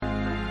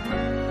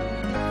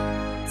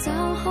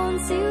看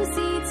小事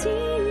千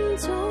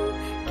種，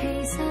其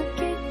實極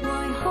為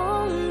空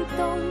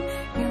洞。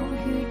有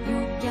血肉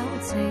有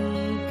情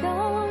感，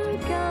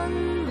跟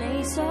你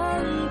相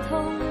通。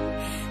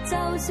就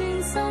算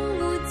生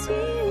活超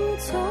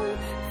重，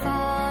煩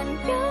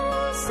憂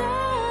失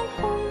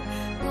控，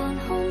還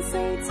看四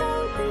周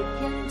的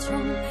人叢，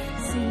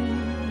是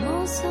我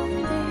心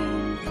的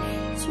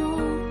觸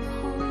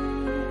碰。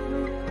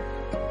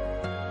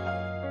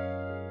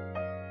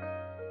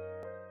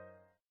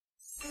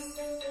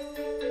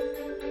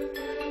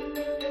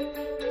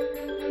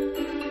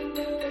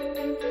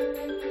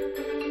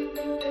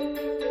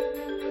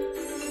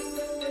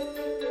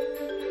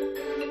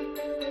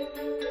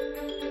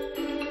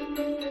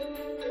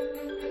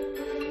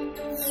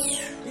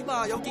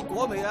有結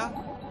果未啊？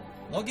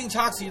我已經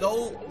測試到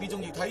呢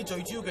種液體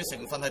最主要嘅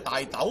成分係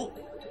大豆，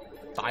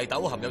大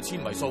豆含有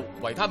纖維素、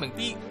維他命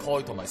B、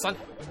鈣同埋砷。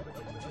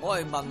我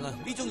係問啊，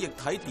呢種液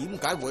體點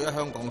解會喺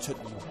香港出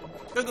現？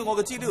根據我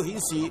嘅資料顯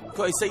示，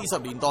佢係40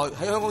年代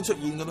喺香港出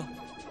現嘅咯。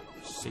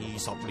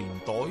40年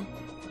代，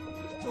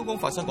香港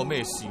發生過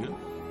咩事咧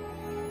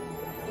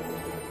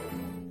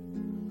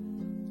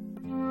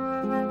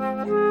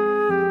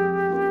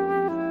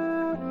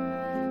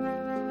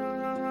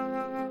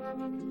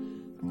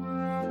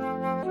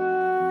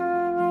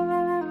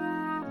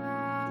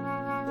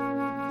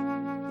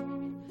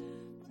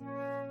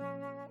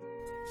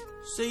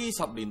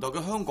？40年代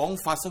嘅香港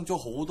發生咗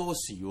好多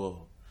事喎，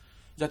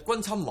日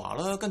軍侵華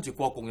啦，跟住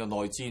國共又內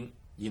戰，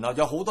然後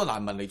有好多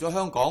難民嚟咗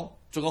香港，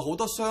仲有好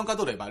多商家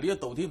都嚟埋呢一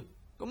度添。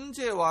咁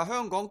即係話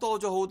香港多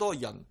咗好多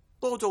人，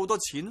多咗好多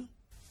錢。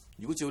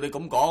如果照你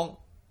咁講，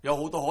有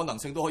好多可能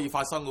性都可以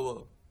發生㗎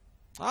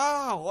喎。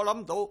啊，我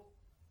諗到，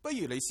不如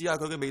你試下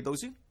佢嘅味道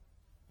先。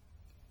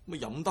咪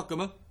飲得嘅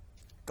咩？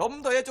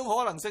咁都係一種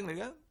可能性嚟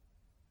嘅。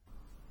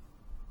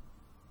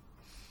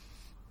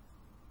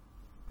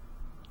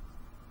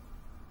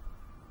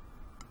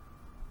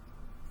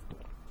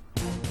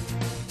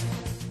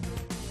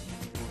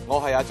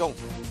我係阿鐘，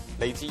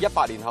嚟自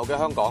100年後嘅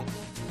香港，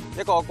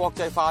一個國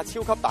際化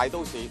超級大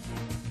都市。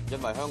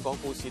因為香港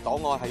故事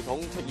檔案系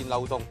統出現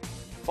漏洞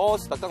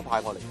 ，boss 特登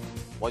派我嚟，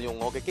運用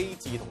我嘅機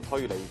智同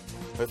推理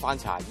去翻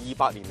查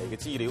200年嚟嘅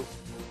資料。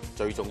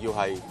最重要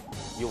係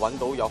要揾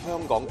到有香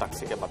港特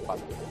色嘅物品，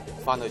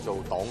翻去做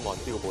檔案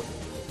標本。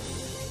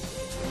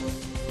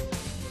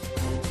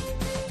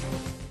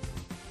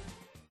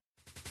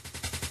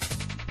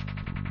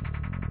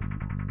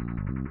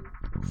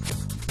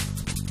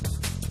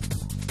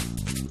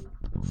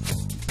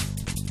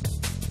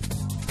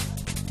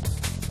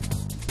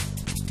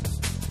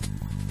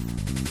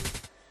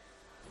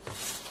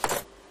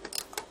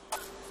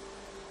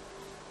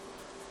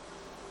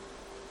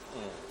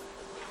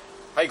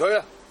係佢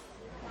啊！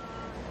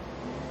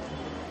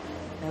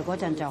嗰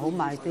陣就好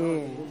賣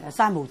啲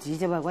3毫紙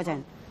啫嘛，嗰陣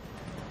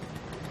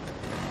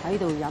喺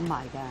度飲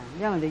埋㗎，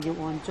因為你要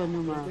按樽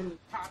啊嘛。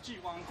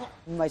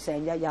唔係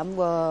成日飲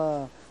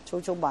喎，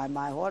儲儲埋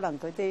埋，可能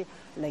佢啲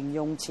零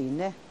用錢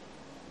咧，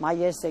買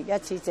嘢食一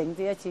次剩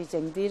啲，一次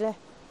剩啲咧，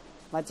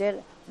或者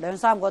2、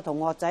3個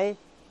同學仔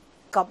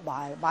夾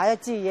埋買一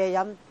支嘢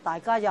飲，大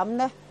家飲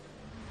咧。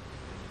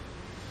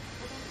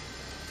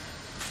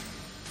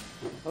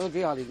都幾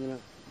廿年㗎啦。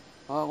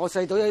啊！我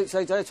細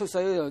仔出世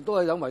嗰陣都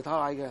係飲維他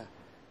奶嘅，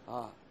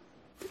啊！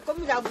咁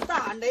又唔得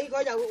閒理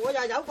我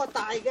又有個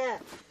大嘅，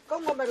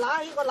咁我咪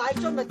攞起個奶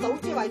樽咪倒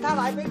支維他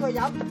奶俾佢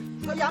飲，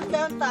佢飲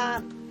2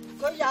啖，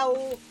佢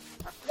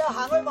又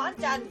行去玩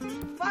陣，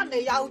翻嚟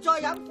又再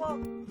飲過。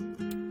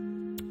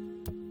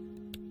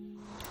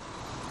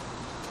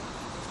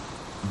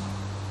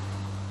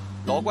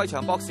羅桂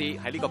祥博士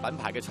係呢個品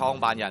牌嘅創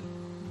辦人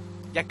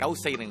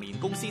，1940年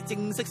公司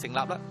正式成立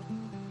啦。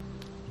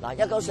嗱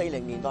，1940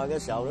年代嘅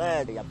時候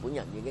咧，日本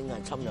人已經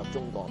係侵入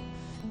中國，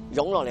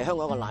湧落嚟香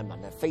港嘅難民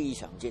係非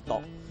常之多，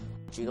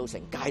住到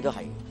成街都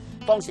係。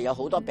當時有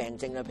好多病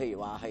症啊，譬如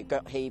話係腳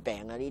氣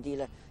病啊呢啲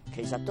咧，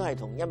其實都係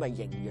同因為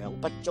營養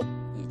不足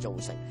而造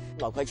成。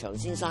羅桂祥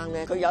先生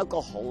咧，佢有一個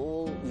好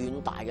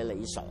遠大嘅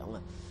理想啊，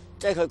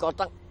即係佢覺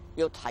得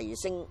要提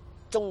升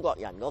中國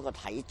人嗰個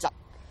體質，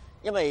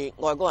因為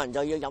外國人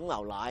就要飲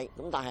牛奶，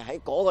咁但係喺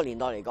嗰個年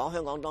代嚟講，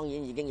香港當然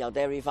已經有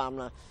dairy farm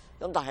啦。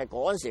咁但係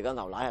嗰陣時嘅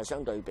牛奶係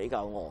相對比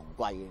較昂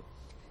貴嘅，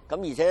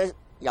咁而且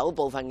有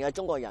部分嘅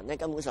中國人咧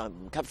根本上係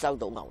唔吸收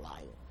到牛奶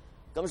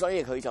嘅，咁所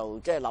以佢就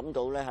即係諗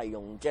到咧係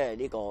用即係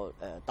呢個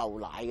豆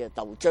奶嘅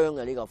豆漿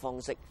嘅呢個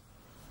方式。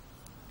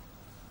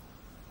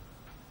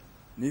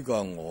呢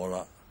個係我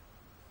啦，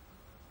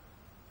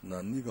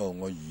嗱呢個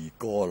我二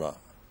哥啦，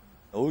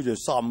好似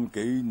30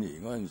幾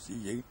年嗰陣時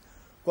已經，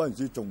嗰陣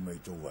時仲未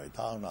做維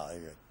他奶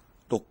嘅，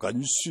讀緊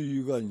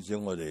書嗰陣時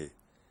我哋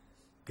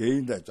幾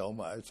日走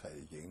埋一齊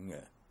影嘅，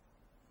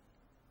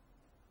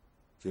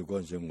即係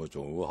嗰陣時我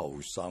仲好後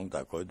生，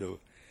大概都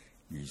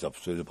20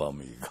歲都怕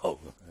未夠。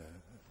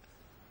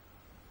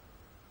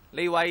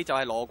呢位就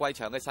係羅桂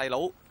祥嘅細佬，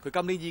佢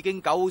今年已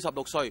經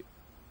96歲。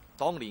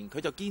當年佢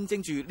就見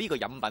證住呢個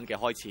飲品嘅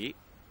開始。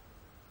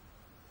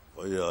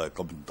佢又係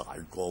咁大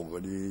個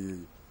嗰啲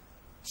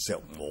石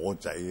磨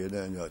仔嘅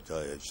咧，就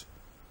係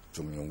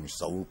仲用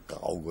手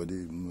攪嗰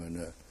啲咁樣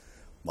咧，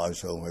買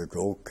上去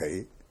佢屋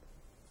企，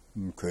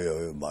咁佢又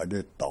去買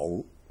啲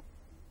豆，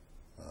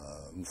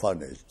咁翻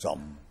嚟浸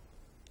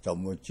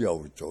咗之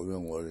後早咧，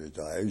我哋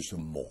就喺度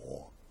磨，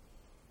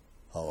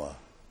係嘛？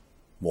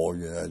磨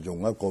完啊，用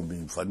一個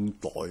麵粉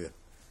袋啊，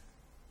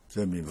即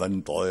係麵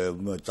粉袋啊，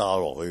咁啊揸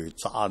落去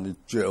揸啲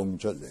漿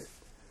出嚟，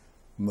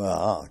咁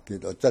啊嚇，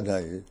結果真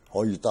係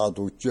可以揸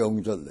到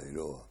漿出嚟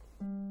咯。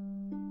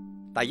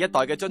第一代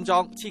嘅樽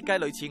裝設計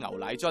類似牛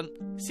奶樽，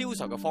銷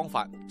售嘅方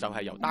法就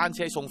係由單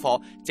車送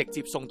貨，直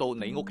接送到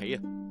你屋企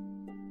啊！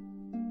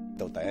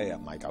到第一日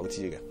賣9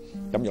支嘅，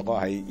咁如果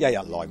喺一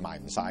日內賣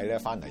唔晒咧，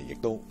翻嚟亦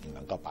都唔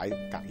能夠擺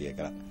隔夜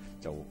噶啦，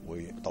就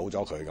會倒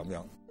咗佢咁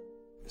樣。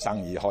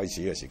生意開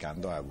始嘅時間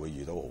都係會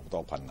遇到好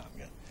多困難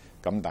嘅，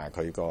咁但係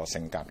佢個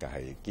性格嘅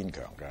係堅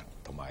強嘅，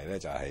同埋咧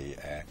就係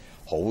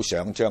好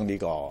想將呢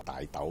個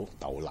大豆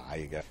奶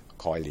嘅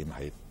概念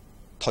係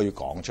推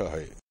廣出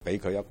去，俾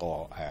佢一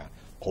個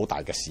好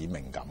大嘅使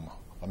命感。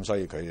咁所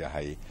以佢就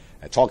係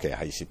初期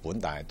係蝕本，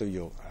但係都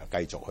要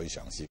繼續去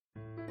嘗試。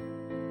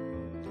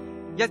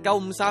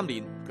1953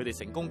年，佢哋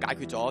成功解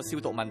決咗消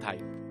毒問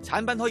題，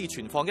產品可以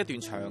存放一段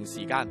長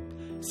時間，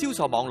銷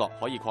售網絡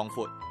可以擴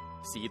闊，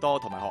士多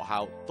同埋學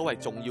校都係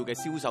重要嘅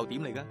銷售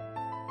點嚟㗎。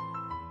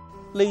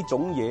呢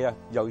種嘢啊，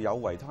又有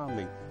維他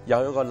命，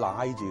又有個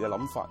奶字嘅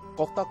諗法，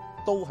覺得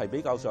都係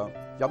比較上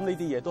飲呢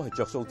啲嘢都係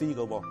着數啲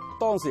嘅喎。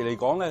當時嚟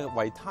講咧，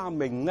維他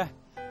命咧，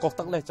覺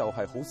得咧就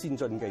係好先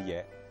進嘅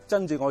嘢。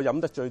真正我飲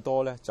得最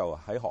多咧，就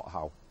喺學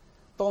校。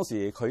當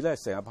時佢咧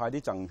成日派啲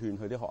贈券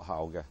去啲學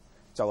校嘅，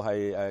就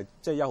係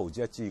即係1毫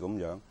子1支咁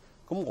樣。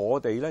咁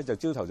我哋咧就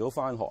朝頭早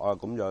翻學啊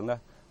咁樣咧，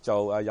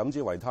就飲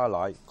支維他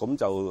奶，咁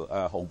就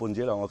毫半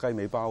子2個雞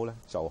尾包咧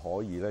就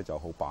可以咧就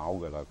好飽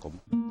㗎啦咁。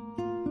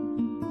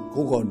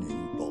嗰個年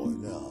代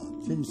咧，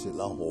天時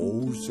啦好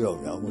少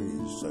有嘅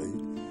熱水，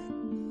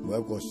每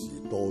一個士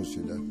多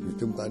算啦，你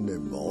點解你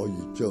唔可以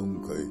將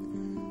佢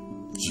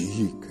煮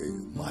熱佢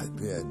賣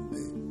俾人哋？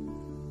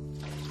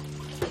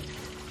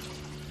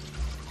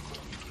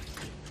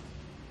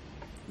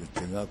你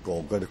整一個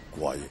嗰啲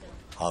櫃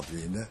下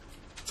邊咧，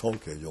初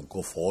期用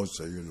個火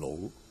水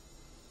爐，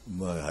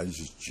咁啊喺度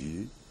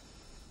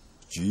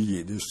煮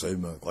熱啲水，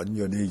咪滾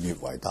咗啲熱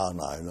維他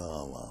奶啦，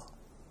係嘛？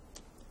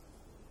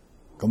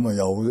咁啊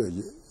有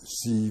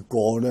試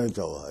過咧，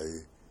就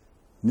係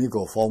呢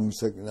個方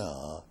式啦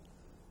嚇，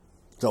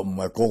就唔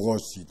係個個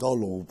士多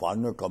老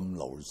闆都咁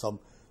留心，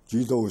煮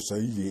到水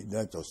熱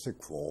咧就熄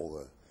火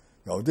嘅，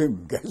有啲唔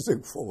記得熄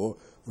火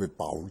會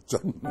爆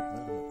樽。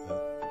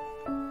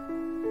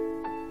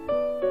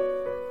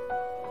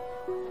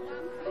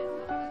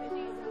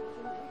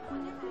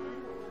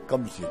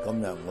今時今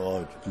日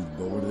我見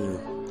到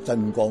啲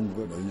真光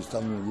嘅女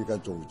生，依家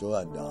做咗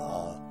人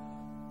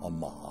阿嫲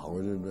嗰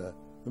啲咩？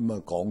咁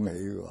啊講起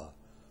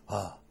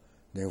話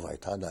你維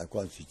他奶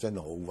嗰陣時真係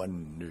好溫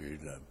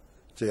暖啊，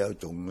即係有一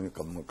種咁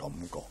嘅感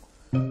覺。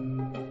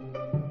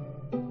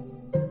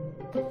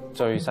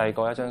最細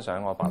個一張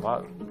相，我爸爸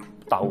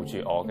逗住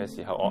我嘅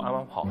時候，我啱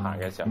啱學行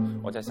嘅時候，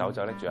我隻手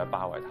就拎住一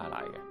包維他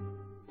奶嘅。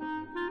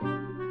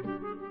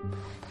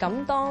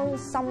咁當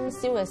深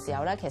宵嘅時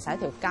候咧，其實喺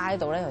條街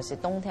度咧，尤其是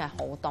冬天係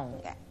好凍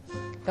嘅。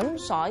咁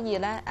所以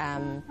咧，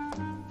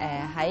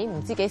喺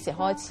唔知幾時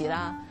開始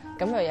啦，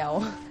咁又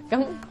有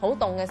咁好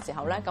凍嘅時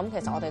候咧，咁其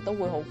實我哋都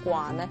會好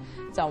慣咧，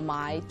就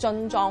買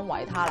樽裝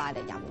維他奶嚟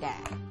飲嘅。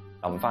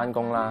臨翻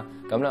工啦，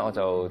咁咧我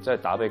就即係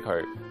打俾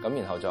佢，咁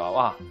然後就話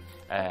哇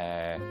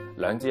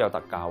，2支有特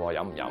價喎，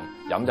飲唔飲？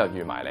飲就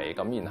預埋你，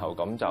咁然後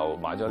咁就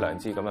買咗2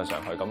支咁就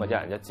上去，咁啊一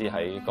人1支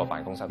喺個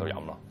辦公室度飲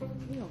咯。呢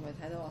度咪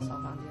睇到我手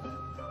翻啲啦。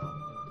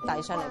遞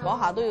上嚟嗰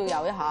下都要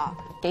有一下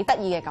幾得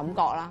意嘅感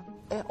覺啦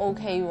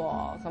，OK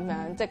喎，咁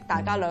樣即係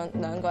大家兩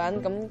個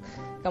人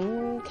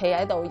咁企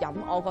喺度飲，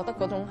我覺得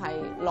嗰種係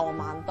浪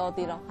漫多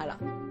啲咯，係啦。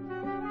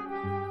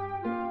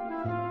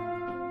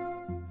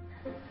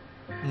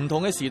唔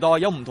同嘅時代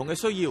有唔同嘅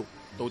需要，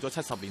到咗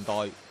70年代，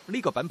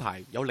呢個品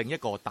牌有另一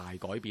個大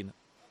改變啦。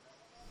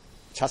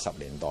70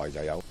年代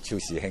就有超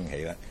市興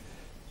起啦，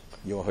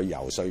要去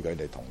游說佢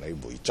哋同你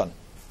回樽，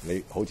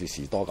你好似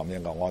士多咁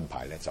樣嘅安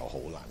排咧就好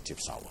難接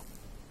受。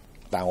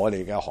但係我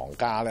哋嘅行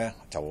家咧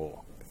就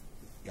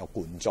有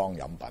罐裝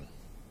飲品，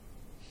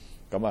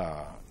咁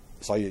啊，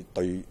所以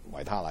對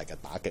維他奶嘅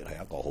打擊係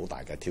一個好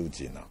大嘅挑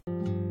戰啊！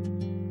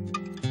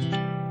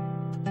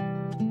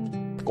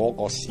嗰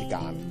個時間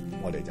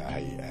我哋就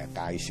係介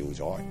紹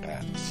咗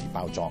時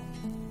包裝，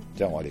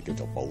即係我哋叫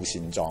做保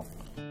鮮裝，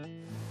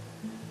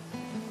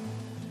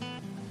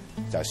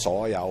就係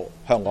所有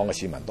香港嘅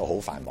市民都好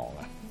繁忙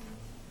啊，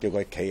叫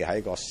佢企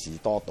喺個士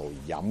多度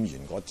飲完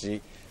嗰支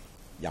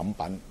飲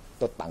品。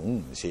都等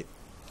唔切，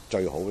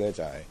最好咧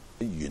就係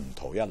沿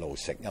途一路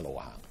食一路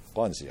行。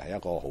嗰陣時係一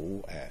個好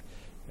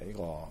呢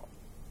個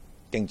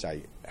經濟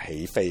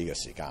起飛嘅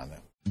時間啦。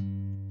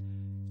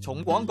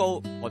從廣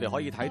告我哋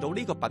可以睇到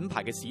呢個品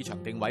牌嘅市場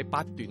定位不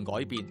斷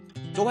改變。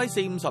早喺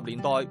40-50年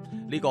代，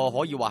呢個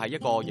可以話係一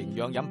個營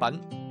養飲品。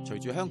隨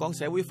住香港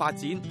社會發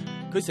展，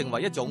佢成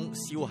為一種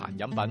消閒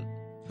飲品。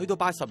去到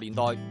80年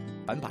代，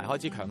品牌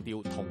開始強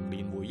調童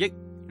年回憶，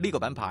呢個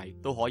品牌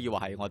都可以話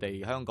係我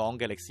哋香港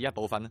嘅歷史一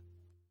部分。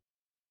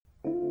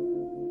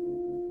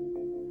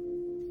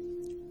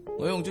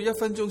我用咗1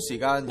分鐘時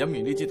間飲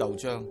完呢支豆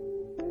漿，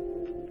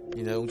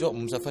然後用咗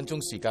50分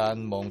鐘時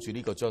間望住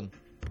呢個樽，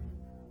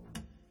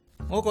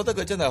我覺得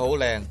佢真係好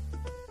靚。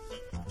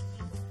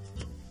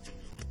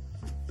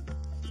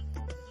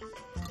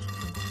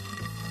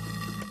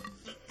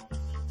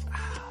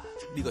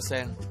呢個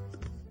聲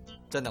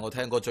真係我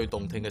聽過最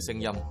動聽嘅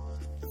聲音。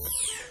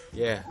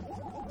耶！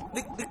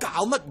你搞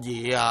乜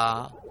嘢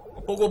啊？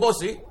報告 boss，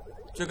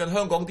最近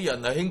香港啲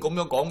人係興咁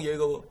樣講嘢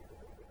噶。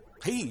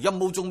嘿，任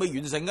務仲未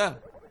完成啊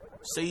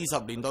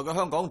！40年代嘅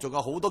香港仲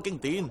有好多經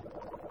典。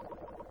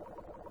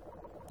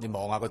你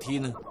望下個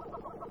天啊！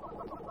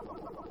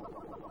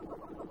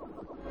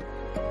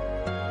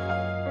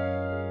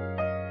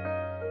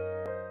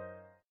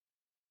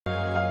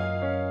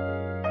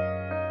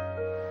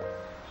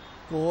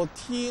個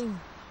天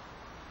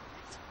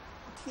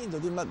到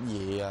啲乜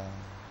嘢啊？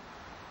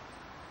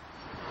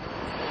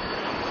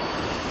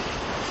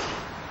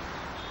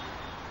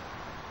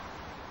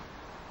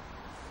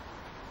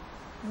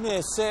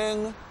咩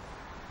聲咧？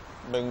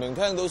明明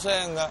聽到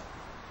聲噶。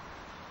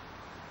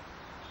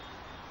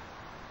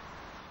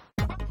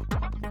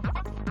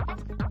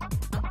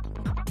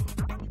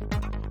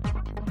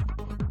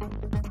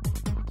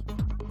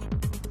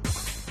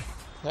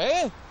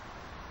誒，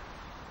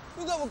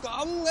點解會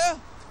咁嘅？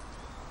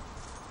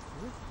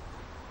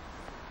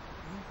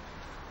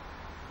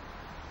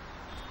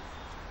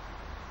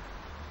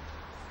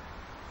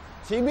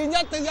前面一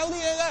定有啲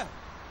嘢嘅。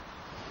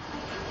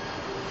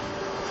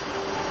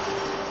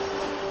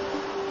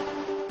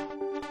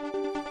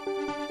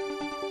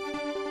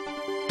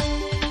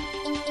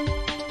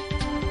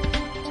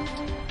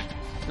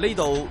呢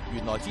度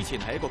原來之前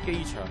係一個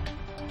機場。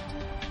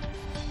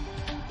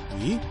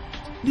咦？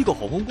呢個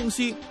航空公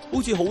司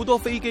好似好多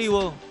飛機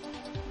喎。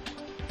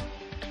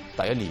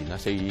第一年啊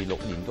，46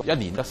年一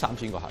年得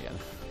3000個客人，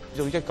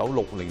到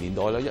1960年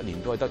代咧，一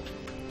年都係得5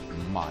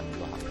萬個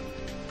客人。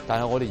但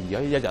係我哋而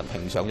家一日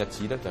平常日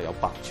子咧就有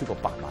超過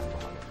8萬個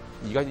客人。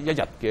而家一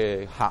日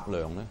嘅客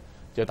量咧，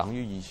就等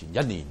於以前一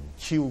年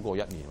超過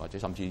1年或者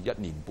甚至1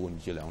年半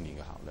至2年嘅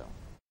客量。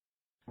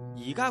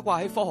而家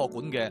掛喺科學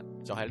館嘅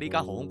就係呢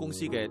間航空公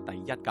司嘅第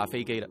1架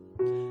飛機啦。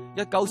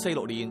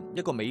1946年，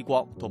一個美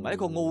國同埋一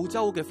個澳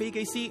洲嘅飛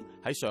機師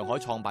喺上海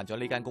創辦咗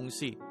呢間公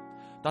司，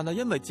但係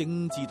因為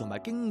政治同埋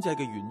經濟嘅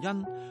原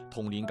因，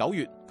同年9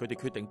月佢哋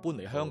決定搬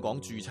嚟香港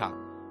註冊，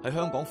喺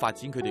香港發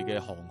展佢哋嘅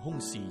航空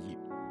事業。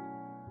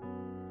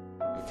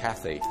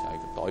Cathay 就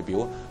係代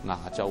表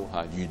亞洲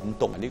遠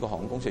東呢個航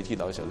空公司設立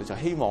嘅時候咧，就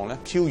希望咧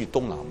超越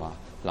東南亞，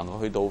能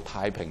夠去到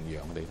太平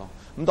洋嘅地方。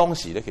咁當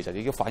時咧，其實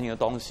已經反映咗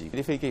當時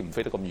啲飛機唔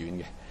飛得咁遠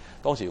嘅。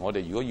當時我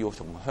哋如果要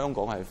從香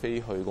港係飛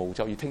去澳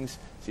洲，要停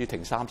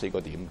3-4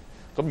個點。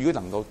咁如果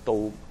能夠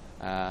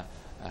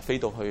到飛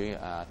到去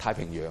太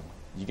平洋，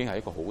已經係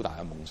一個好大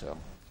嘅夢想。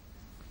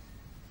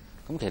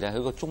咁其實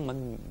佢個中文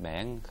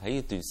名喺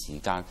一段時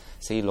間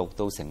46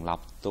到成立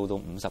到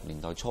50年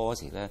代初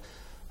時咧，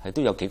係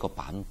都有幾個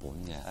版本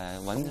嘅。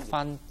揾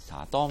翻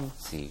查當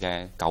時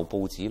嘅舊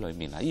報紙裏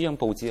面嗱，呢張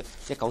報紙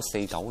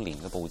1949年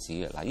嘅報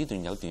紙嘅嗱，呢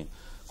段有段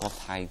國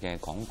泰嘅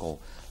廣告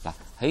嗱，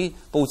喺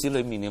報紙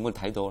裏面你有冇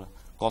睇到啦？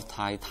國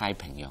泰太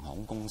平洋航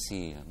空公司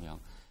咁樣。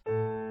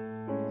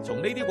從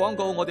呢啲廣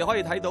告我哋可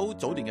以睇到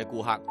早年嘅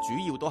顧客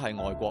主要都係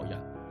外國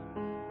人。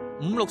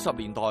50-60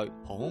年代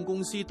航空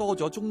公司多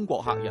咗中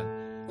國客人，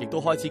亦都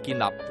開始建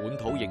立本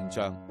土形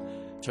象。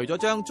除咗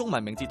將中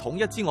文名字統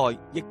一之外，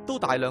亦都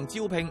大量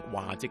招聘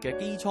華籍嘅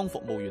機艙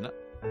服務員啦。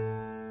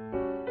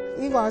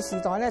呢個時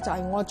代咧就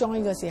係我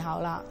join 嘅時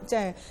候啦，即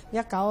係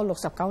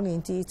1969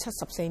年至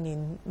74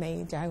年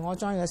尾就係我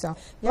join 嘅時候。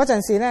嗰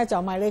陣時咧就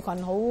迷你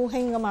裙好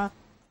興噶嘛，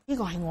呢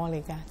個係我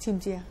嚟㗎，知唔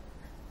知啊？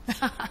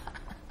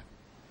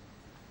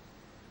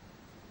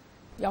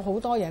有好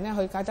多人咧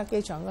去啟德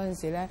機場嗰陣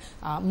時咧，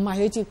唔係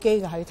去接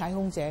機㗎，係去睇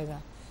空姐㗎。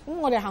咁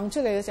我哋行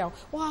出嚟嘅時候，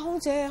哇！空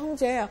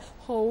姐啊，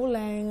好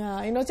靚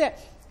啊！然後即係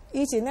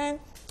以前咧，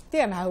啲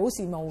人係好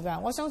羨慕㗎。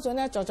我相信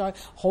咧，在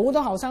好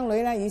多後生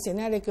女咧，以前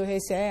咧你叫佢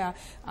寫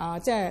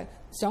即係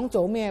想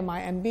做咩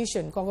買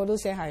ambition， 個個都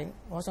寫係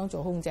我想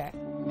做空姐。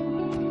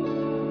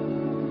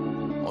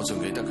我仲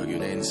記得佢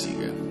叫 Nancy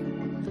嘅，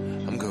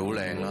咁佢好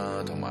靚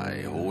啦，同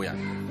埋好好人。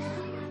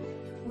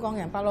香港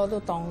人不嬲都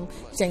當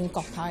正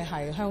國泰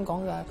係香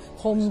港嘅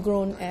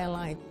homegrown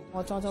airline。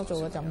我初做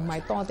嘅就唔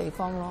係多地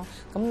方咯，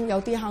咁有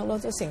啲客咯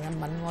都成日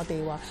問我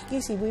哋話幾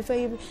時會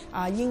飛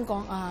英國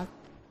啊，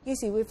幾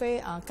時會飛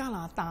加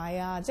拿大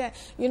啊，即係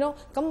咁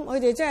佢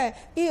哋即係呢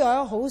個係一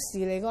個好事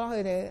嚟㗎，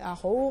佢哋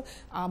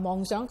好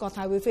妄想國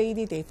泰會飛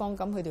呢啲地方，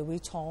咁佢哋會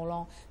錯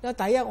咯。因為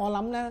第一我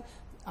諗咧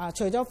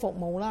除咗服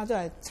務啦，都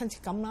係親切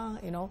感啦，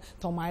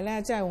同埋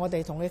咧即係我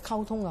哋同佢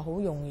溝通就好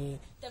容易。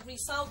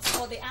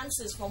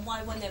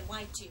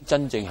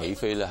真正起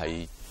飛咧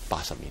係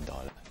80年代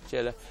啦，即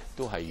係咧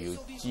都係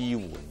要支援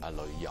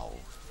旅遊、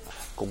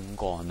公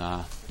幹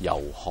啊、遊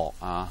學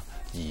啊、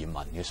移民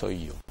嘅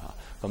需要啊。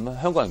咁咧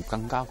香港人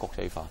更加國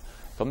際化，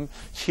咁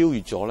超越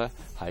咗咧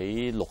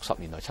喺60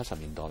年代、70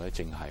年代咧，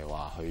淨係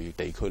話去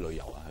地區旅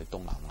遊啊，去東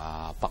南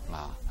亞、北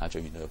亞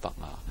最遠去北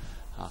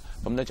亞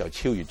咁咧就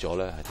超越咗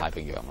咧係太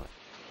平洋啦。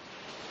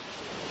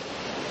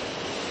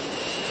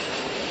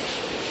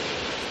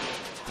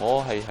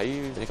我係喺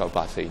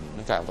1984年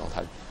加入國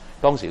泰，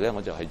當時咧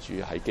我就係住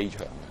喺機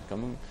場嘅，咁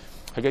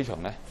喺機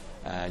場咧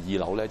2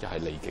樓咧就係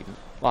離境，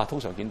哇！通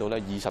常見到咧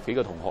20幾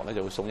個同學咧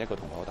就會送一個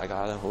同學，大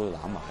家咧好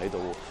攬埋喺度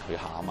去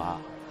喊啊！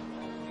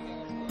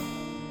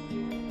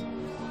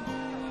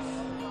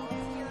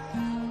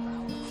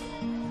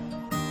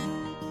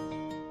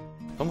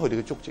咁佢哋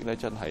嘅足跡咧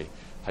真係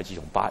自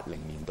從80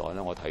年代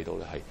咧，我睇到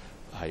咧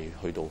係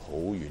去到好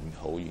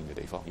遠嘅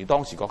地方。而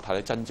當時國泰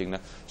咧真正咧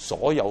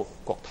所有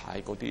國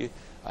泰嗰啲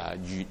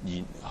越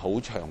延好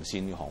長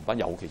線嘅航班，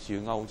尤其是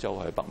去歐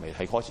洲、去北美，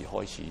係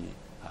開始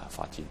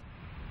發展。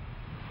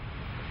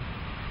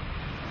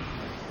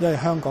因為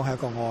香港係一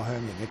個外向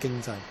型嘅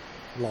經濟，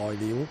來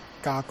料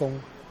加工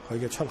佢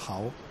嘅出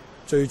口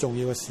最重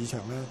要嘅市場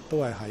咧都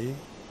係喺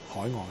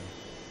海外。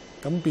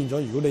咁變咗，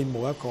如果你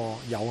冇一個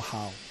有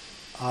效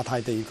亞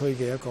太地區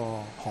嘅一個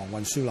航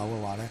運樞紐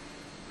嘅話咧，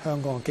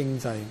香港嘅經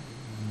濟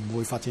唔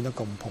會發展得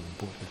咁蓬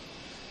勃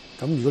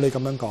嘅。咁如果你咁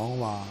樣講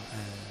話，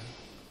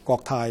國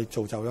泰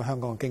造就咗香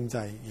港嘅經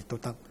濟，亦都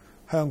得。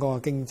香港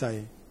嘅經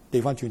濟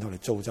調翻轉頭嚟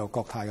造就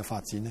國泰嘅發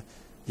展咧，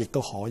亦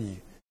都可以。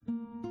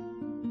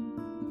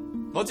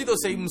我知道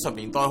40、50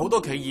年代好多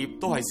企業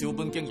都係小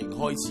本經營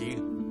開始，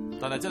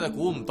但係真係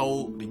估唔到，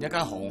連一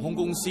間航空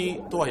公司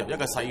都係由一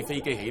個細飛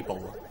機起步。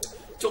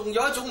仲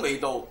有一種味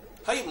道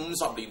喺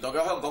50年代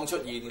嘅香港出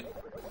現嘅，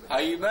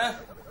係咩？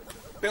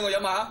俾我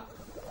飲下，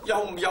又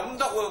唔飲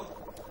得喎。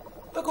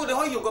不過你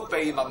可以用個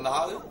鼻聞下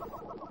嘅，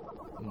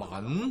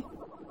聞。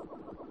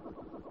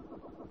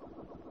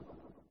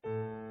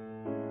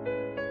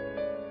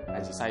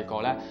有時細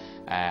個咧，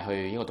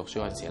去英國讀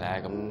書嗰陣時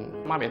咧，咁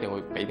媽咪一定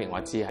會俾定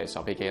我知係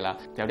上飛機啦。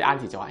有啲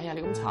auntie 就話：哎呀，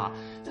你咁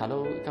查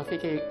到架飛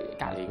機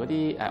隔離嗰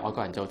啲外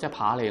國人就即係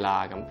怕你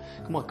啦。咁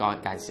我嗰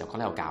陣時又覺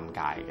得有尷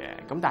尬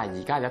嘅。咁但係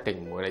而家就一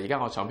定唔會啦。而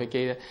家我上飛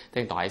機咧，一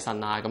定袋起身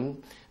啦。咁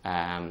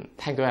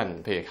聽到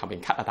人譬如後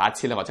面咳啊打一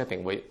次咧，我即係一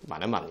定會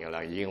聞一聞㗎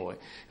啦，已經會。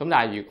咁但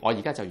係我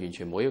而家就完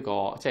全冇一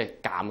個即係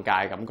尷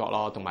尬感覺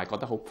咯，同埋覺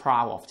得好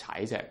proud of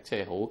踩隻即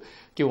係好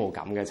驕傲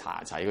感嘅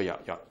踩呢個藥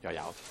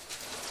油。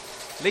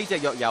呢隻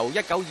藥油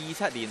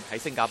1927年喺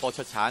新加坡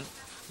出產，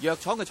藥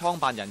廠嘅創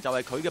辦人就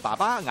係佢嘅爸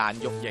爸顏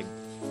玉瑩。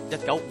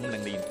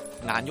1950年，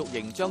顏玉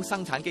瑩將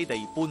生產基地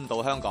搬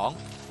到香港。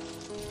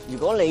如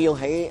果你要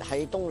喺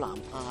東南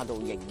亞度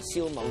營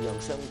銷某樣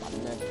商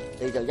品咧，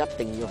你就一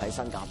定要喺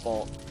新加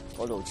坡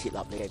嗰度設立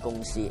你嘅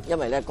公司，因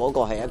為咧嗰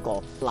個係一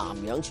個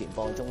南洋傳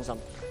播中心。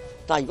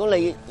但係如果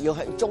你要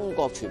喺中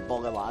國傳播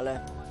嘅話咧，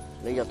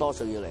你就多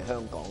數要嚟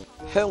香港。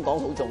香港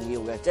好重要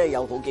嘅，即係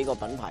有好幾個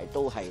品牌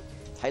都係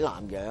喺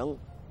南洋。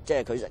即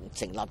係佢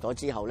成立咗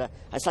之後咧，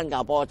喺新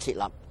加坡設立，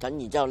咁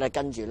然之後咧，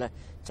跟住咧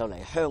就嚟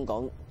香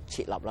港設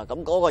立啦。咁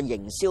嗰個營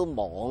銷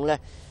網咧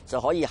就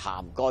可以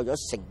涵蓋咗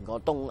成個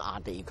東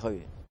亞地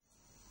區。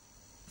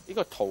呢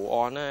個圖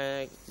案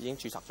咧已經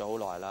註冊咗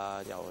好耐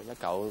啦，由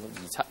1927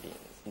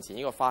年前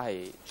呢個花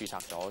係註冊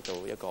咗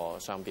做一個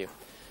商標。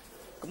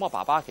咁我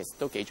爸爸其實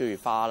都幾中意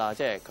花啦，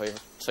即係佢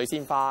水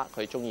仙花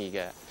佢中意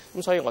嘅。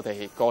咁所以我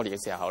哋過年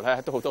嘅時候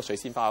咧，都好多水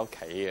仙花喺屋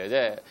企嘅，即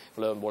係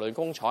無論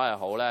工廠又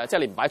好咧，即係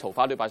你唔擺桃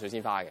花都要擺水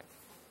仙花嘅。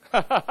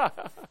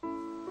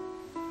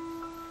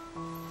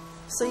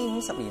 40、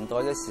50年代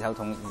嘅時候，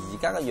同而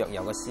家嘅藥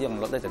油嘅使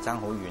用率咧就爭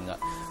好遠啦。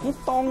咁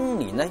當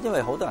年咧，因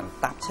為好多人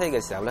搭車嘅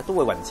時候咧，都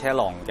會暈車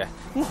浪嘅，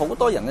咁好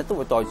多人咧都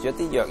會帶住一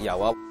啲藥油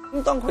啊。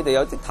咁當佢哋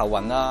有啲頭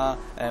暈啊、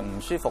唔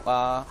舒服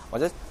啊，或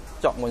者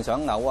作悶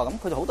想嘔啊，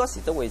咁佢哋好多時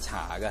都會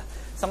搽嘅，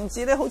甚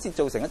至咧好似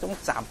造成一種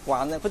習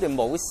慣咧，佢哋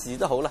冇事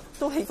都好啦，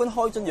都喜歡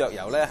開樽藥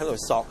油咧喺度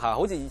索下，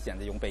好似以前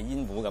人哋用避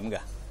煙壺咁嘅。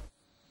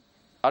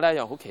我咧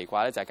又好奇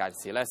怪咧，就係嗰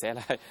陣時咧寫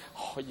咧係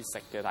可以食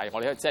嘅，但係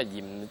我哋即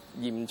係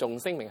嚴重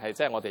聲明係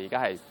即係我哋而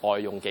家係外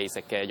用忌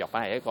食嘅藥品，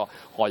係一個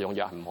外用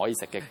藥，唔可以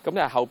食嘅。咁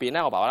但係後邊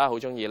咧，我爸爸咧好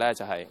中意咧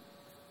就係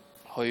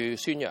去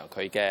宣揚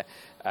佢嘅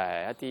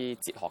一啲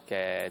哲學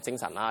嘅精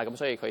神啦。咁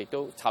所以佢亦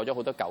都抄咗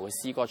好多舊嘅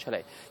詩歌出嚟，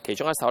其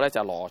中一首咧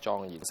就係羅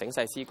狀元醒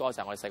世詩歌，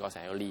就係我哋細個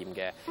成日要念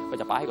嘅。佢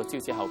就擺喺個招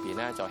紙後邊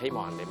咧，就希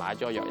望人哋買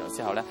咗藥油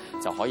之後咧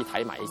就可以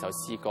睇埋呢首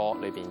詩歌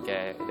裏邊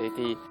嘅呢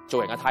啲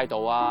做人嘅態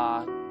度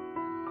啊。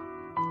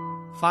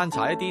翻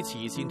查一啲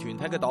慈善團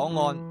體嘅檔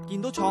案，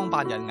見到創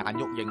辦人顏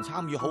玉瑩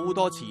參與好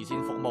多慈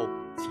善服務，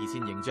慈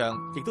善形象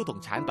亦都同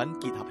產品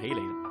結合起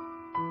嚟。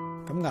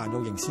咁顏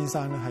玉瑩先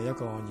生咧係一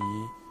個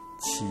以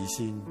慈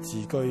善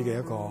自居嘅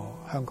一個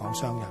香港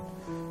商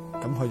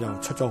人，咁佢就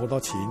出咗好多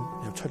錢，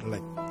又出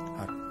力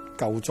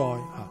救災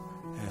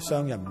嚇。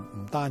商人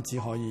唔單止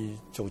可以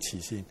做慈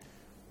善，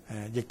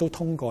亦都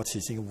通過慈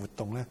善嘅活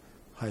動咧，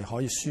係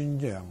可以宣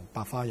揚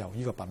白花油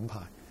呢個品牌。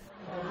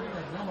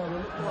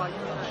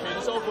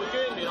全數撥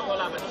捐，聯絡個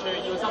難民處要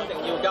心定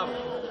要金。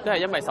都係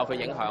因為受佢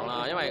影響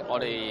啦。因為我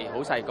哋好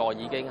細個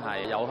已經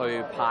係有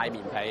去派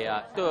棉被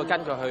啊，都要跟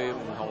佢去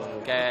唔同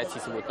嘅慈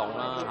善活動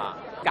啦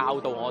嚇，教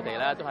導我哋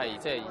咧都係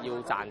即係要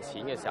賺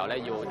錢嘅時候咧，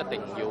一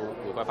定要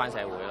回饋翻社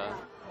會啦。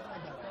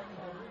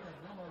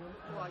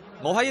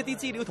我喺一啲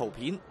資料圖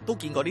片都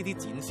見過呢啲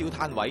展銷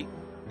攤位，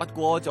不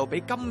過就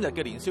比今日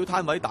嘅年宵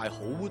攤位大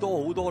好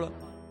多好多啦。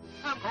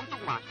香港中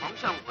華廠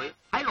商會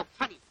喺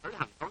67年舉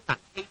行咗銀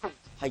禧工，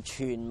係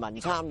全民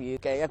參與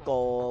嘅一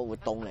個活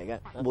動嚟嘅。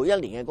每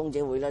一年嘅工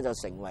展會咧，就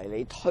成為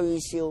你推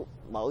銷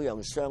某樣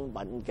商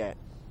品嘅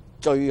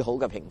最好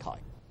嘅平台。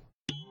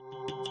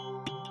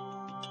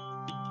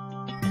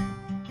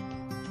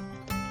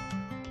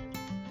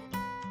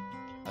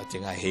淨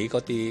係起嗰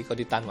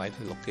啲單位，6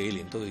幾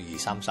年都要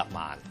20-30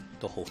萬，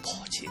都好多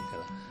錢㗎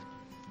啦。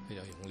佢就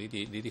用呢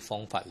啲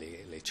方法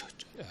嚟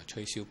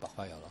吹銷白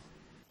花油咯。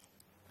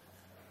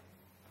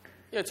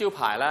呢個招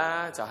牌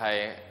咧就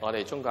係我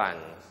哋中國人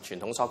傳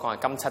統所講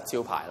嘅金漆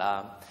招牌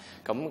啦。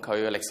咁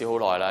佢嘅歷史好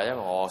耐啦，因為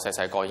我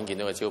細個已經見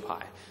到個招牌。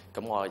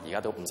咁我而家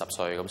都50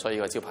歲，咁所以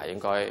個招牌應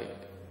該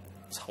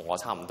同我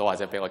差唔多，或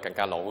者比我更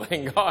加老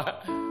應該。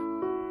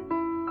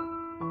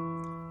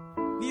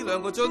呢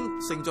兩個樽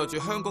承載住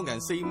香港人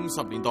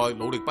40-50年代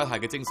努力不懈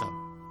嘅精神，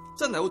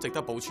真係好值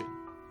得保存。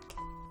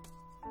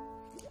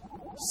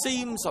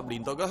40-50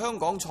年代嘅香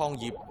港創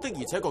業的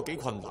而且確幾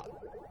困難，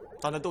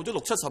但係到咗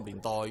60-70年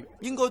代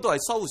應該都係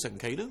收成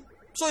期啦，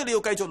所以你要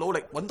繼續努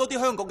力揾多啲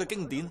香港嘅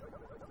經典。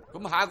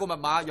咁下一個密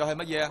碼又係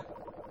乜嘢啊？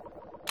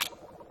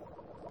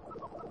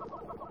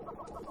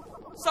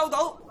收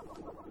到。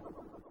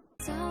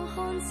就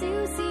看小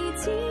事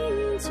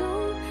千種，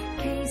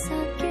其實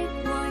極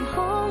為空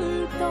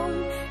洞。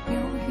有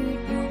血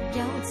肉有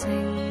情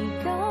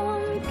感，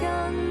跟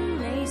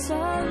你相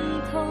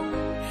通。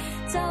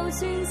就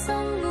算生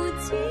活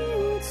超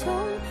重，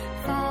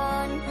煩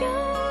憂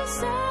失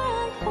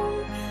控，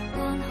還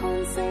看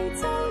四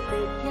周的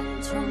人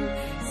叢，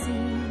是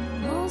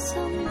我心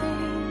的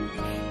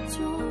中。